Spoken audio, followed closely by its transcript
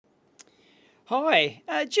Hi,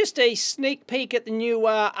 just a sneak peek at the new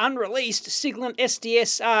unreleased Siglent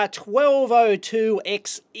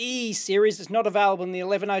SDS1000X-E series. It's not available in the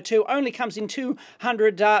 1102, only comes in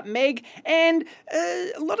 200 meg, and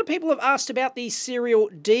a lot of people have asked about the serial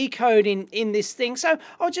decoding in this thing, so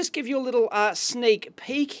I'll just give you a little sneak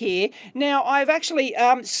peek here. Now, I've actually,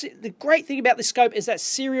 the great thing about this scope is that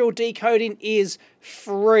serial decoding is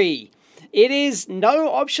free. It is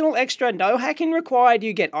no optional extra, no hacking required.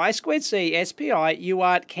 You get I2C, SPI,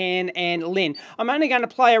 UART, CAN, and LIN. I'm only going to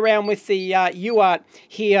play around with the UART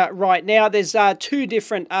here right now. There's two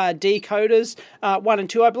different decoders, 1 and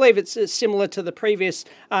 2. I believe it's similar to the previous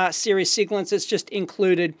series Siglents. It's just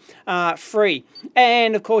included free.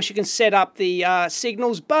 And of course, you can set up the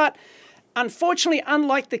signals, but unfortunately,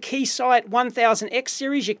 unlike the Keysight 1000X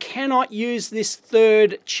series, you cannot use this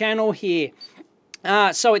third channel here.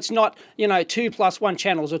 So it's not, 2 + 1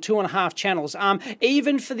 channels or 2.5 channels.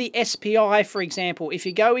 Even for the SPI, for example, if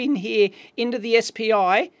you go in here into the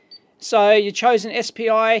SPI, so you chose an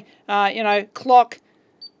SPI, clock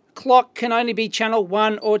can only be channel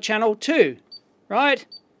 1 or channel 2, right?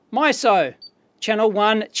 MISO, channel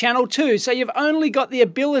 1, channel 2. So you've only got the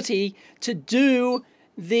ability to do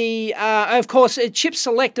the, of course, chip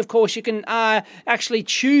select, of course, you can actually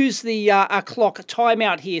choose the clock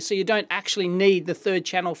timeout here, so you don't actually need the third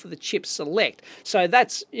channel for the chip select. So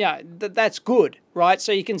that's, that's good, right?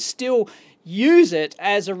 So you can still use it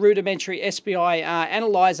as a rudimentary SPI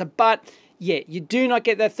analyzer, but yeah, you do not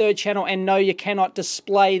get that third channel, and no, you cannot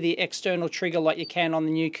display the external trigger like you can on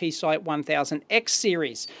the new Keysight 1000X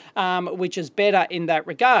series, which is better in that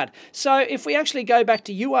regard. So if we actually go back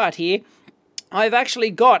to UART here, I've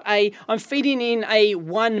actually got I'm feeding in a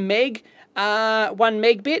 1 megbit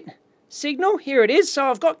signal. Here it is. So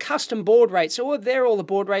I've got custom baud rates. So there are all the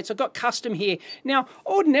baud rates. I've got custom here. Now,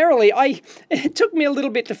 ordinarily, it took me a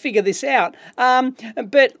little bit to figure this out.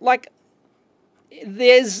 But like,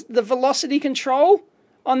 there's the velocity control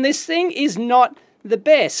on this thing is not the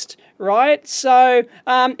best, right? So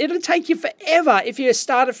it'll take you forever if you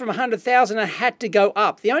started from 100,000 and had to go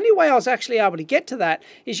up. The only way I was actually able to get to that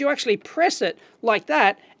is you actually press it like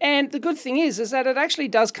that, and the good thing is that it actually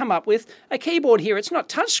does come up with a keyboard here. It's not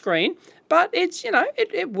touchscreen, but it's,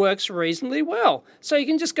 it works reasonably well. So you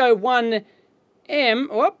can just go 1M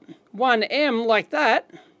like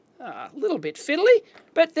that, a little bit fiddly,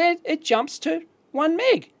 but then it jumps to 1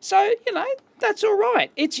 meg. So, that's all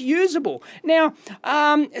right. It's usable. Now,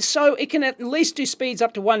 so it can at least do speeds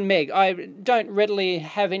up to 1 meg. I don't readily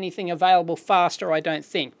have anything available faster, I don't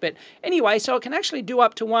think. But anyway, so it can actually do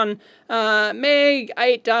up to 1 meg,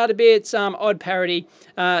 8 data bits, odd parity,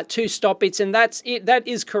 2 stop bits, and that's it. That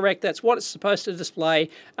is correct. That's what it's supposed to display,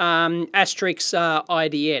 asterisk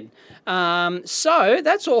IDN. So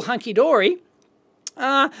that's all hunky-dory.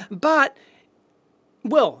 But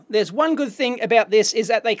well, there's one good thing about this is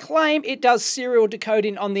that they claim it does serial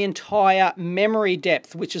decoding on the entire memory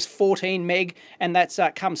depth, which is 14 meg, and that's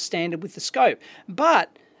comes standard with the scope. But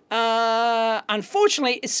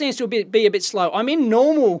unfortunately, it seems to be a bit slow. I'm in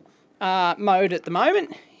normal mode at the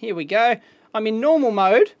moment. Here we go. I'm in normal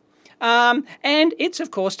mode, and it's of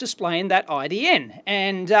course displaying that IDN.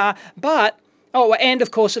 And and of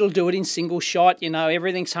course it'll do it in single shot.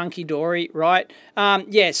 Everything's hunky dory, right?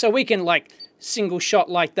 Yeah, so we can single shot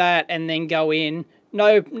like that and then go in,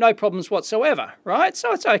 no problems whatsoever, right?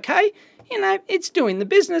 So it's okay. It's doing the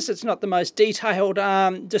business. It's not the most detailed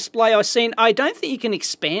display I've seen. I don't think you can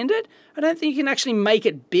expand it. I don't think you can actually make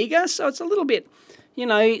it bigger, so it's a little bit,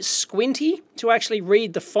 squinty to actually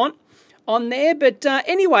read the font on there. But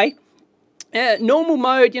anyway, normal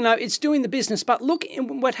mode, it's doing the business, but look at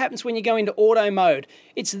what happens when you go into auto mode.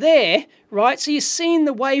 It's there, right? So you're seeing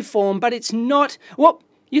the waveform, but it's not, well,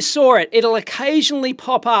 you saw it. It'll occasionally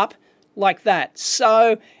pop up like that.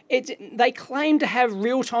 So they claim to have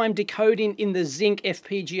real-time decoding in the Zinc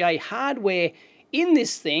FPGA hardware in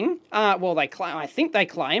this thing. Well, I think they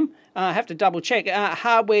claim. I have to double-check.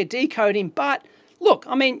 Hardware decoding, but look,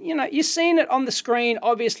 you're seeing it on the screen.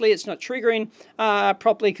 Obviously, it's not triggering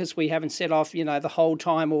properly because we haven't set off, the hold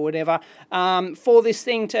time or whatever for this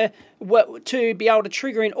thing to be able to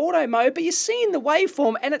trigger in auto mode. But you're seeing the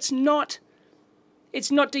waveform, and it's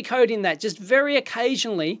not decoding that. Just very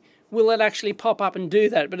occasionally will it actually pop up and do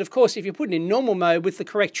that. But of course, if you put it in normal mode with the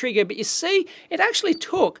correct trigger, but you see, it actually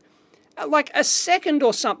took like a second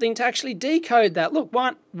or something to actually decode that. Look,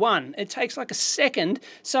 one. It takes like a second.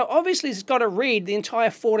 So obviously it's got to read the entire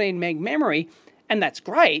 14 meg memory, and that's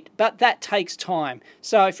great, but that takes time.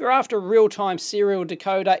 So if you're after a real-time serial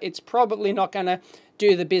decoder, it's probably not going to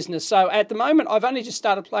do the business. So at the moment, I've only just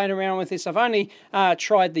started playing around with this. I've only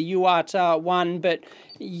tried the UART one, but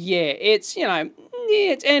yeah, it's, you know,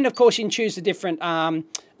 and of course you can choose the different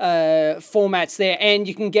formats there, and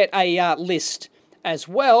you can get a list as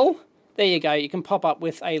well. There you go. You can pop up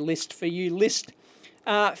with a list for you list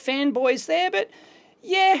fanboys there, but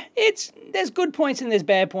yeah, there's good points and there's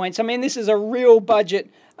bad points. I mean, this is a real budget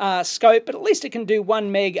scope, but at least it can do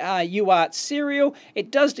 1 meg UART serial. It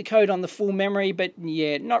does decode on the full memory, but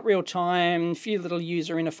yeah, not real time, few little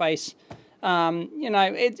user interface. You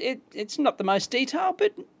know, it's not the most detailed,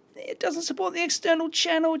 but it doesn't support the external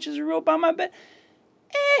channel, which is a real bummer, but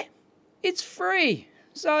it's free.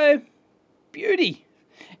 So, beauty.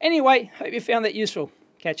 Anyway, hope you found that useful.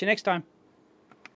 Catch you next time.